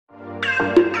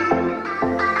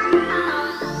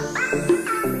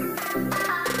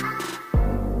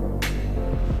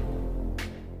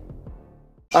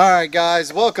Alright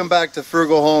guys, welcome back to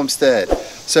Frugal Homestead.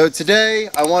 So today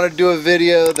I want to do a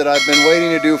video that I've been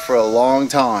waiting to do for a long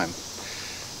time.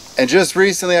 And just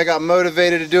recently I got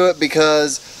motivated to do it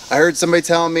because I heard somebody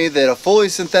telling me that a fully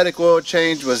synthetic oil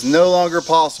change was no longer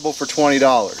possible for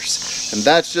 $20. And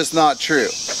that's just not true.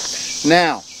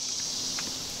 Now,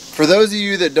 for those of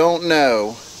you that don't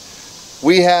know,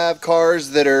 we have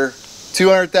cars that are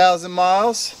 200,000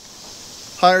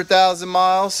 miles, 100,000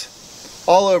 miles,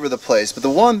 all over the place. But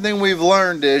the one thing we've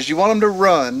learned is you want them to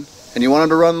run, and you want them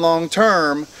to run long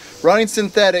term. Running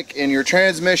synthetic in your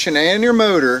transmission and your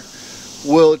motor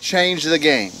will change the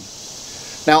game.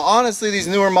 Now honestly, these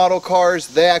newer model cars,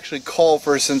 they actually call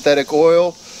for synthetic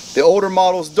oil. The older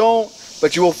models don't,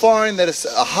 but you will find that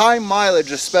a high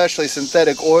mileage, especially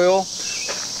synthetic oil,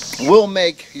 will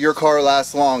make your car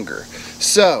last longer.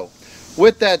 So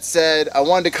with that said, I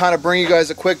wanted to kind of bring you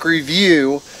guys a quick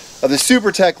review of the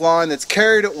SuperTech line that's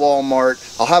carried at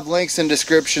Walmart. I'll have links in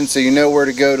description so you know where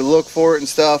to go to look for it and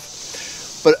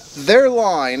stuff. But their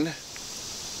line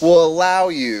will allow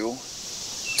you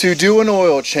to do an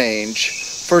oil change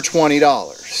for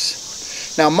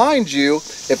 $20. Now mind you,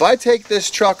 if I take this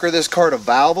truck or this car to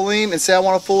Valvoline and say I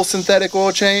want a full synthetic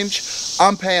oil change,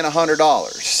 I'm paying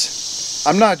 $100.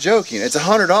 I'm not joking, it's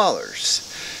 $100.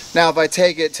 Now if I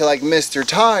take it to like Mr.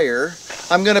 Tire,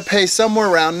 I'm going to pay somewhere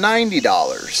around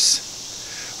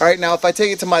 $90. Alright, now if I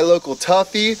take it to my local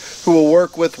Tuffy, who will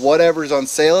work with whatever's on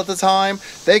sale at the time,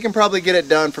 they can probably get it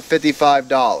done for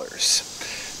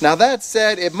 $55. Now that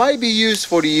said, it might be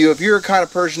useful to you if you're a kind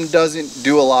of person who doesn't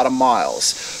do a lot of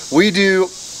miles. We do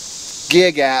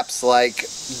gig apps like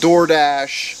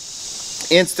DoorDash,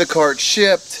 Instacart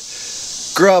Shipped,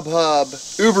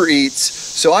 Grubhub, Uber Eats,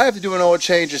 so I have to do an oil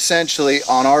change essentially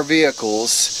on our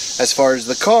vehicles, as far as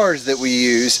the cars that we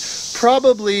use,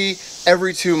 probably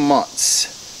every 2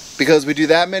 months, because we do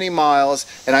that many miles,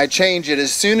 and I change it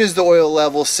as soon as the oil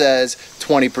level says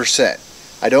 20%.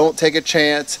 I don't take a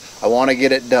chance, I want to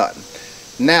get it done.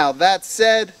 Now that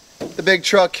said, the big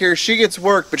truck here, she gets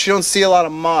work, but she don't see a lot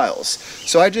of miles,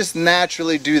 so I just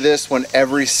naturally do this one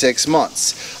every 6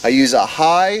 months. I use a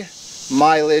high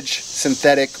mileage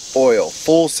synthetic oil,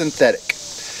 full synthetic.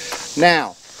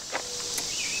 Now,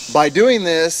 by doing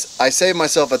this, I save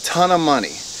myself a ton of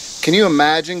money. Can you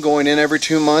imagine going in every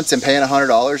 2 months and paying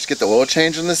 $100 to get the oil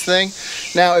change on this thing?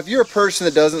 Now, if you're a person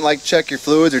that doesn't like to check your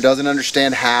fluids or doesn't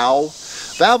understand how,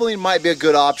 Valvoline might be a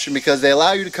good option because they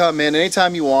allow you to come in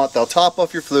anytime you want. They'll top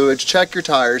off your fluids, check your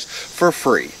tires for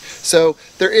free. So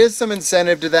there is some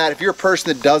incentive to that. If you're a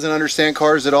person that doesn't understand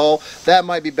cars at all, that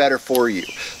might be better for you.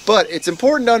 But it's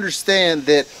important to understand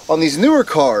that on these newer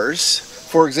cars,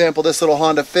 for example, this little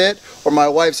Honda Fit or my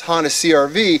wife's Honda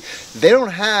CR-V, they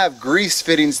don't have grease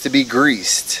fittings to be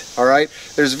greased, all right?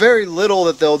 There's very little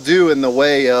that they'll do in the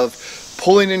way of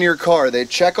pulling in your car. They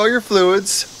check all your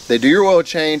fluids, they do your oil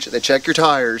change, they check your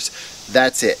tires,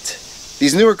 that's it.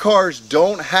 These newer cars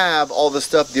don't have all the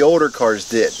stuff the older cars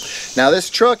did. Now this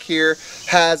truck here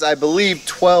has, I believe,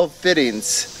 12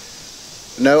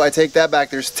 fittings. No, I take that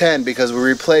back, there's 10 because we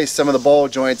replaced some of the ball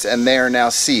joints and they are now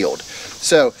sealed.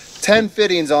 So 10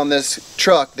 fittings on this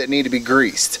truck that need to be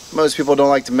greased. Most people don't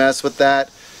like to mess with that.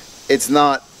 It's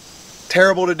not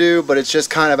terrible to do, but it's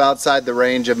just kind of outside the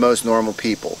range of most normal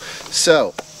people.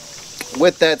 So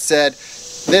with that said,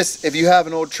 this, if you have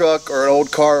an old truck or an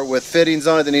old car with fittings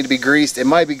on it that need to be greased, it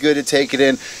might be good to take it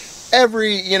in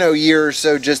every year or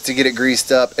so just to get it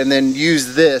greased up, and then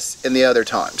use this in the other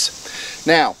times.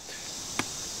 Now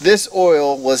this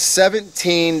oil was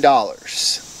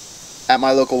 $17 at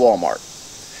my local Walmart.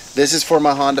 This is for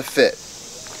my Honda Fit.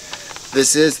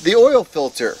 This is the oil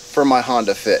filter for my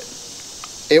Honda Fit.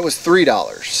 It was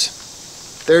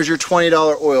 $3. There's your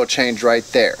 $20 oil change right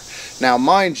there. Now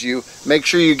mind you, make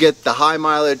sure you get the high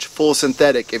mileage full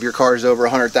synthetic if your car is over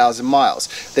 100,000 miles.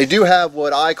 They do have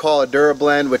what I call a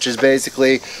DuraBlend, which is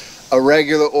basically a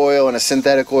regular oil and a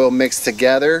synthetic oil mixed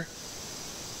together,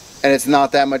 and it's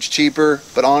not that much cheaper.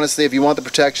 But honestly, if you want the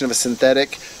protection of a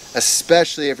synthetic,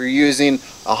 especially if you're using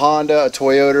a Honda, a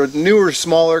Toyota, newer,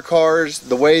 smaller cars,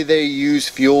 the way they use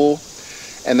fuel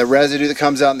and the residue that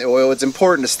comes out in the oil, it's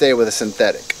important to stay with a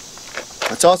synthetic.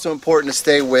 It's also important to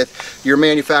stay with your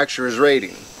manufacturer's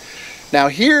rating. Now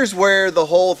here's where the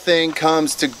whole thing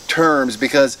comes to terms,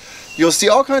 because you'll see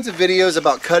all kinds of videos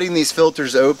about cutting these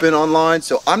filters open online,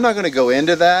 so I'm not going to go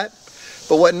into that.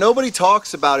 But what nobody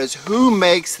talks about is who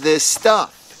makes this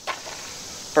stuff.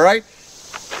 Alright?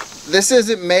 This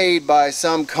isn't made by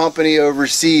some company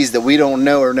overseas that we don't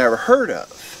know or never heard of.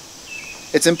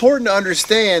 It's important to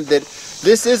understand that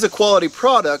This is a quality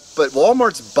product, but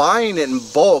Walmart's buying it in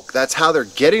bulk. That's how they're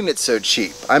getting it so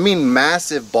cheap. I mean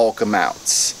massive bulk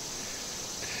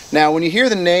amounts. Now, when you hear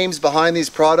the names behind these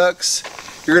products,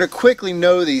 you're going to quickly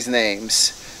know these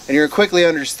names, and you're going to quickly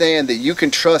understand that you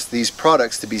can trust these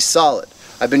products to be solid.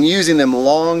 I've been using them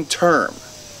long term.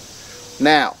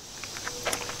 Now,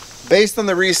 based on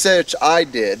the research I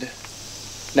did,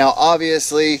 now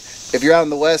obviously, if you're out on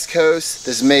the West Coast,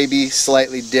 this may be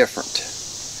slightly different,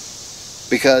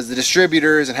 because the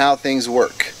distributors and how things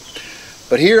work.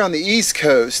 But here on the East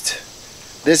Coast,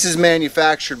 this is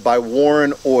manufactured by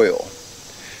Warren Oil.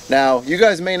 Now, you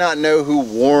guys may not know who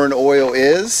Warren Oil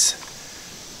is,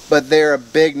 but they're a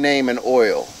big name in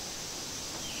oil.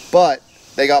 But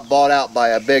they got bought out by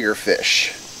a bigger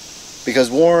fish, because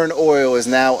Warren Oil is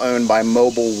now owned by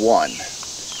Mobil 1.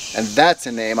 And that's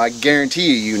a name I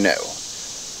guarantee you know.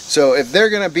 So if they're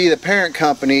going to be the parent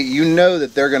company, you know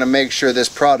that they're going to make sure this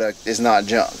product is not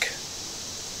junk.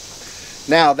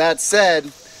 Now, that said,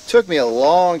 it took me a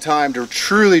long time to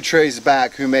truly trace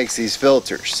back who makes these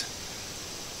filters.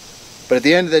 But at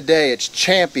the end of the day, it's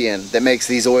Champion that makes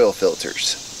these oil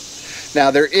filters.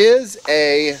 Now, there is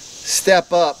a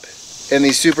step up in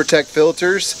these SuperTech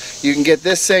filters. You can get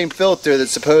this same filter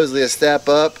that's supposedly a step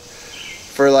up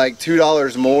for like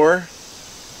 $2 more.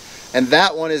 And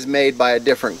that one is made by a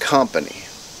different company.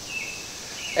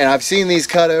 And I've seen these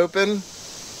cut open,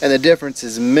 and the difference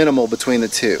is minimal between the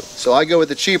two. So I go with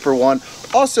the cheaper one,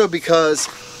 also because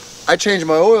I change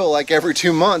my oil like every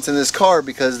 2 months in this car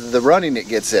because of the running it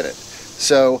gets in it.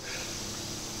 So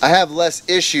I have less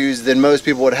issues than most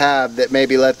people would have that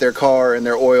maybe let their car and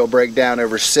their oil break down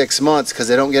over 6 months because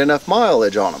they don't get enough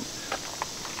mileage on them.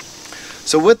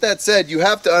 So with that said, you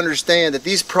have to understand that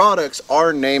these products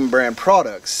are name brand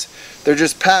products. They're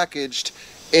just packaged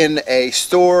in a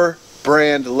store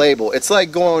brand label. It's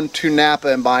like going to Napa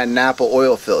and buying Napa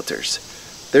oil filters.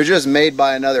 They're just made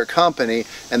by another company,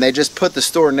 and they just put the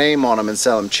store name on them and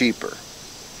sell them cheaper.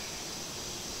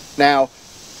 Now,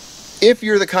 if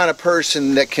you're the kind of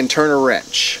person that can turn a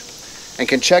wrench and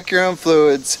can check your own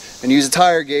fluids and use a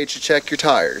tire gauge to check your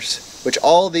tires, which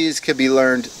all these can be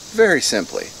learned very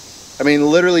simply. I mean,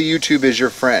 literally YouTube is your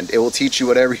friend. It will teach you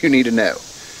whatever you need to know.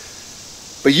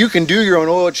 But you can do your own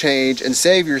oil change and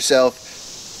save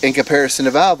yourself, in comparison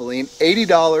to Valvoline,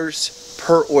 $80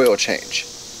 per oil change,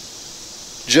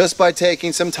 just by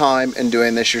taking some time and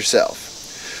doing this yourself.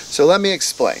 So let me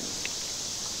explain.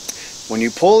 When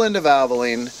you pull into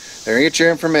Valvoline, they're going to get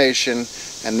your information,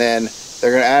 and then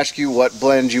they're going to ask you what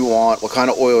blend you want, what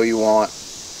kind of oil you want,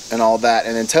 and all that,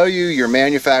 and then tell you your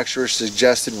manufacturer's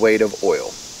suggested weight of oil.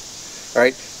 All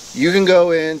right, you can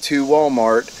go into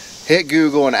Walmart, hit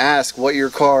Google, and ask what your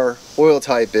car oil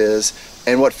type is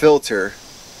and what filter,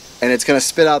 and it's going to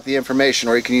spit out the information.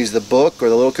 Or you can use the book or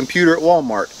the little computer at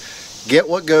Walmart. Get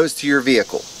what goes to your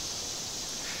vehicle.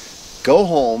 Go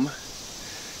home,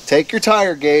 take your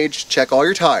tire gauge, check all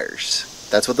your tires.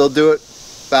 That's what they'll do at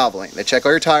Valvoline. They check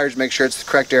all your tires, make sure it's the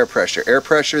correct air pressure. Air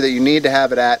pressure that you need to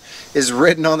have it at is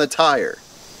written on the tire.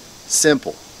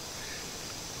 Simple.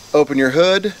 Open your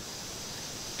hood,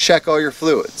 check all your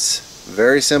fluids.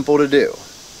 Very simple to do.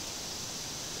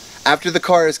 After the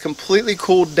car is completely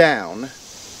cooled down,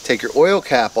 take your oil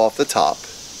cap off the top,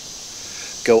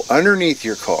 go underneath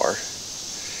your car,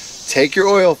 take your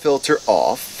oil filter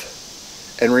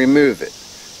off, and remove it.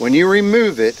 When you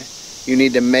remove it, you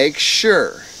need to make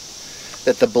sure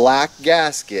that the black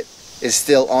gasket is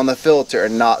still on the filter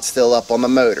and not still up on the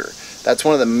motor. That's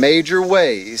one of the major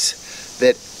ways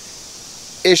that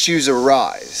issues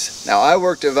arise. Now, I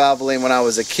worked at Valvoline when I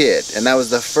was a kid, and that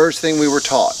was the first thing we were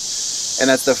taught. And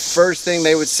that's the first thing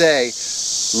they would say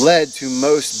led to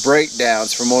most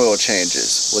breakdowns from oil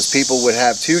changes, was people would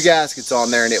have 2 gaskets on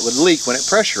there and it would leak when it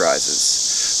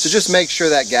pressurizes. So just make sure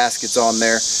that gasket's on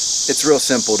there. It's real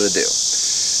simple to do.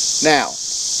 Now,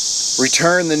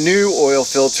 return the new oil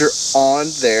filter on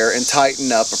there and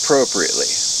tighten up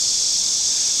appropriately.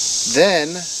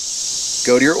 Then,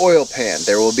 go to your oil pan.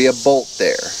 There will be a bolt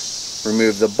there.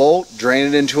 Remove the bolt, drain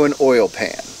it into an oil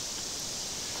pan.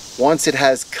 Once it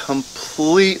has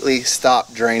completely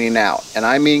stopped draining out, and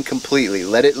I mean completely,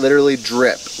 let it literally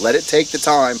drip. Let it take the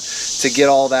time to get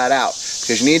all that out.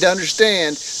 Because you need to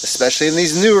understand, especially in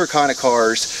these newer kind of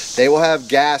cars, they will have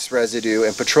gas residue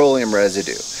and petroleum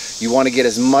residue. You want to get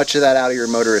as much of that out of your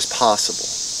motor as possible.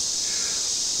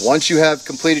 Once you have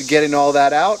completed getting all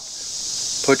that out,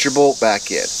 put your bolt back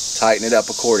in. Tighten it up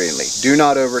accordingly. Do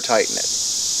not over tighten it.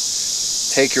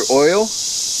 Take your oil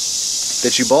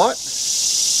that you bought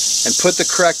and put the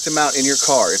correct amount in your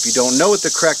car. If you don't know what the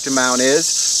correct amount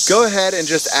is, go ahead and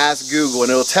just ask Google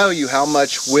and it'll tell you how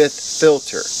much with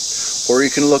filter. or you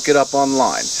can look it up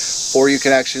online, or you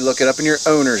can actually look it up in your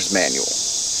owner's manual.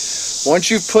 Once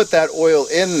you've put that oil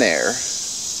in there,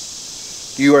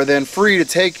 you are then free to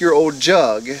take your old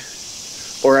jug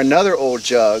or another old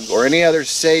jug or any other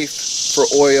safe for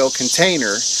oil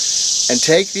container and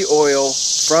take the oil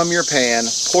from your pan,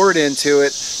 pour it into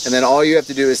it, and then all you have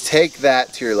to do is take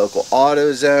that to your local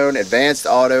AutoZone, Advanced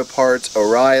Auto Parts,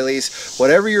 O'Reilly's,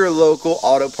 whatever your local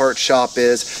auto parts shop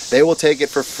is, they will take it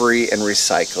for free and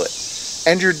recycle it.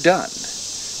 And you're done.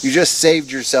 You just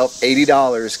saved yourself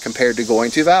 $80 compared to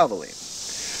going to Valvoline.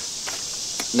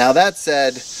 Now that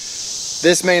said,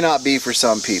 this may not be for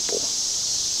some people.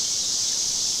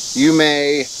 You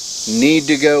may need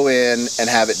to go in and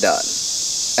have it done.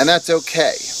 And that's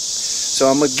okay. So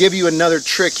I'm going to give you another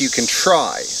trick you can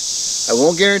try. I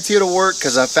won't guarantee it'll work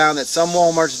because I found that some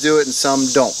Walmarts do it and some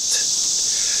don't.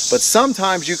 But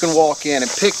sometimes you can walk in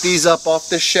and pick these up off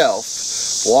the shelf,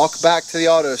 walk back to the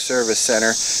auto service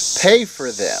center, pay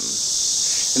for them,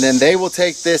 and then they will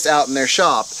take this out in their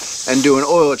shop and do an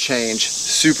oil change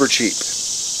super cheap.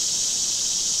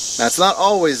 Now it's not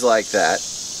always like that,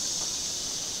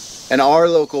 and our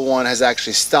local one has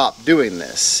actually stopped doing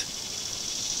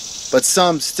this, but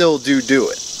some still do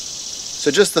it.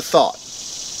 So just the thought.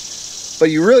 But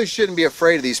you really shouldn't be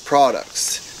afraid of these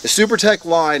products. The SuperTech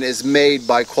line is made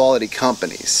by quality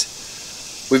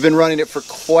companies. We've been running it for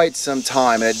quite some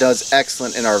time and it does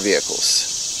excellent in our vehicles.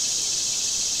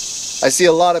 I see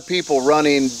a lot of people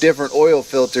running different oil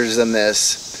filters than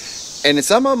this, and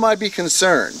some of them might be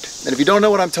concerned. And if you don't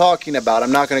know what I'm talking about,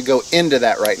 I'm not going to go into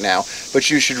that right now, but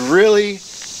you should really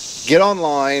get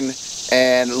online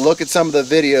and look at some of the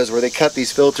videos where they cut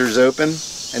these filters open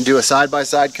and do a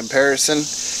side-by-side comparison.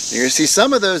 And you're going to see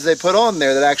some of those they put on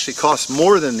there that actually cost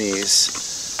more than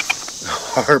these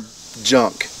are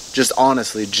junk. Just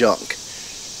honestly junk.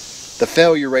 The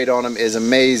failure rate on them is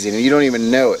amazing and you don't even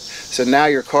know it. So now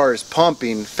your car is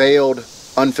pumping failed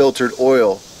unfiltered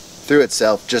oil through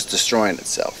itself, just destroying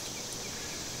itself.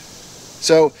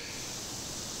 So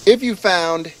if you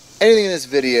found anything in this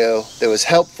video that was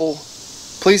helpful,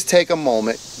 please take a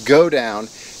moment, go down,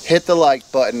 hit the like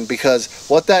button, because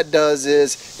what that does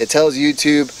is it tells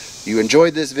YouTube you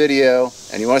enjoyed this video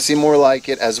and you want to see more like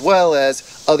it, as well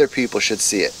as other people should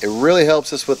see it. It really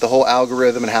helps us with the whole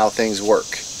algorithm and how things work.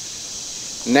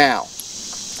 Now,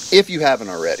 if you haven't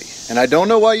already, and I don't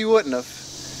know why you wouldn't have,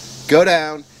 go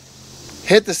down,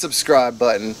 hit the subscribe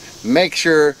button, make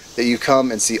sure that you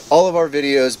come and see all of our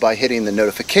videos by hitting the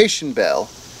notification bell,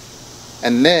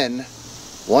 and then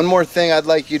one more thing I'd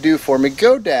like you to do for me,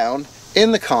 go down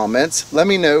in the comments, let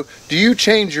me know, do you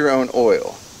change your own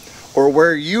oil? Or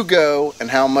where you go and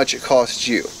how much it costs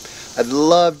you. I'd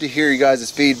love to hear you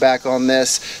guys' feedback on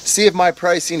this. See if my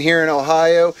pricing here in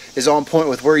Ohio is on point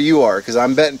with where you are, because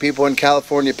I'm betting people in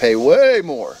California pay way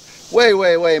more.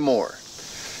 Way more.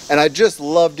 And I'd just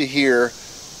love to hear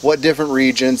what different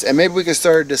regions, and maybe we can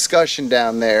start a discussion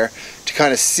down there to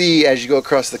kind of see as you go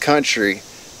across the country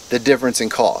the difference in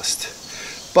cost.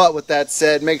 But with that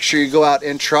said, make sure you go out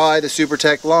and try the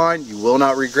SuperTech line. You will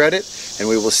not regret it, and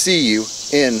we will see you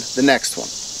in the next one.